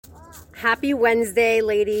Happy Wednesday,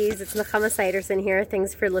 ladies. It's Nechama Siderson here.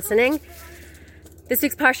 Thanks for listening. This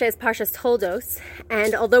week's Parsha is Parsha's Toldos.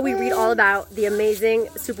 And although we read all about the amazing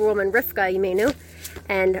superwoman Rivka Imenu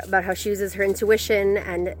and about how she uses her intuition,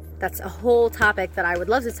 and that's a whole topic that I would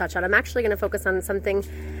love to touch on, I'm actually going to focus on something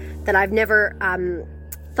that I've never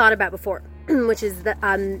thought about before, which is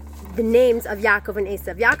the names of Yaakov and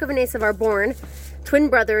Esav. Yaakov and Esav are born twin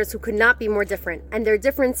brothers who could not be more different, and their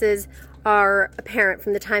differences are apparent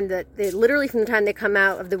from the time that from the time they come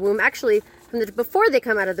out of the womb. Actually, before they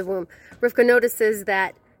come out of the womb, Rivka notices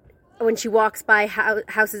that when she walks by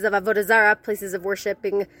houses of Avodah Zarah, places of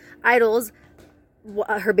worshiping idols,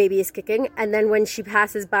 her baby is kicking, and then when she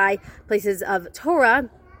passes by places of Torah,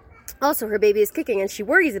 also her baby is kicking, and she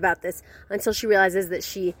worries about this until she realizes that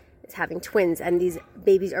she is having twins, and these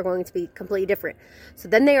babies are going to be completely different. So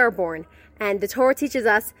then they are born, and the Torah teaches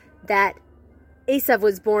us that Esav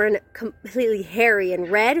was born completely hairy and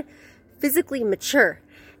red, physically mature,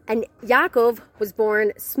 and Yaakov was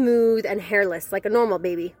born smooth and hairless, like a normal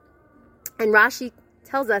baby. And Rashi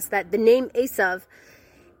tells us that the name Esav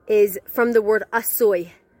is from the word asoy,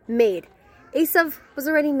 made. Esav was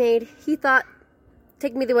already made. He thought,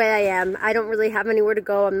 take me the way I am. I don't really have anywhere to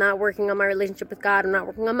go. I'm not working on my relationship with God. I'm not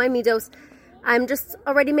working on my midos. I'm just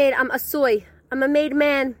already made. I'm asoy. I'm a made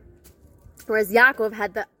man. Whereas Yaakov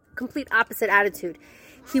had the complete opposite attitude.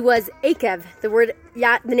 He was Akev. The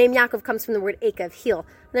name Yaakov comes from the word Akev, heel.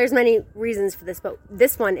 There's many reasons for this, but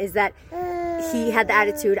this one is that he had the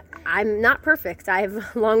attitude, I'm not perfect. I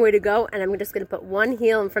have a long way to go, and I'm just going to put one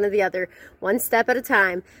heel in front of the other, one step at a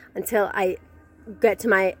time, until I get to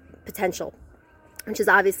my potential, which is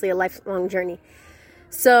obviously a lifelong journey.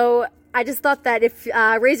 So I just thought that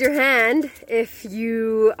raise your hand if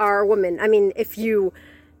you are a woman. I mean, if you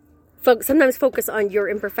sometimes focus on your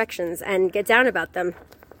imperfections and get down about them.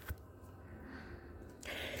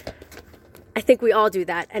 I think we all do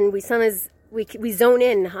that, and we sometimes we zone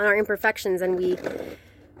in on our imperfections, and we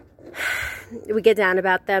get down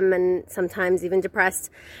about them, and sometimes even depressed.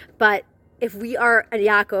 But if we are a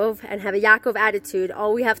Yaakov and have a Yaakov attitude,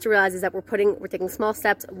 all we have to realize is that we're taking small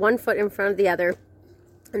steps, one foot in front of the other,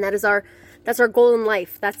 and that's our goal in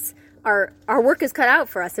life. That's our work is cut out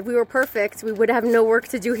for us. If we were perfect, we would have no work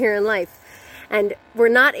to do here in life. And we're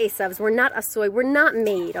not Esavs, we're not Asoy, we're not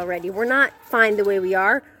made already. We're not fine the way we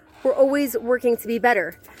are. We're always working to be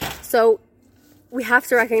better. So we have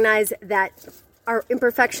to recognize that our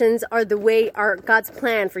imperfections are the way God's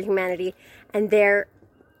plan for humanity, and they're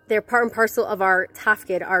part and parcel of our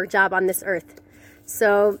tafkid, our job on this earth.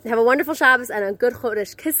 So have a wonderful Shabbos and a good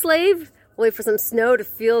Chodesh Kislev. We'll wait for some snow to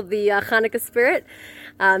feel the Hanukkah spirit,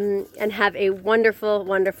 and have a wonderful,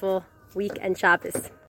 wonderful week and Shabbos.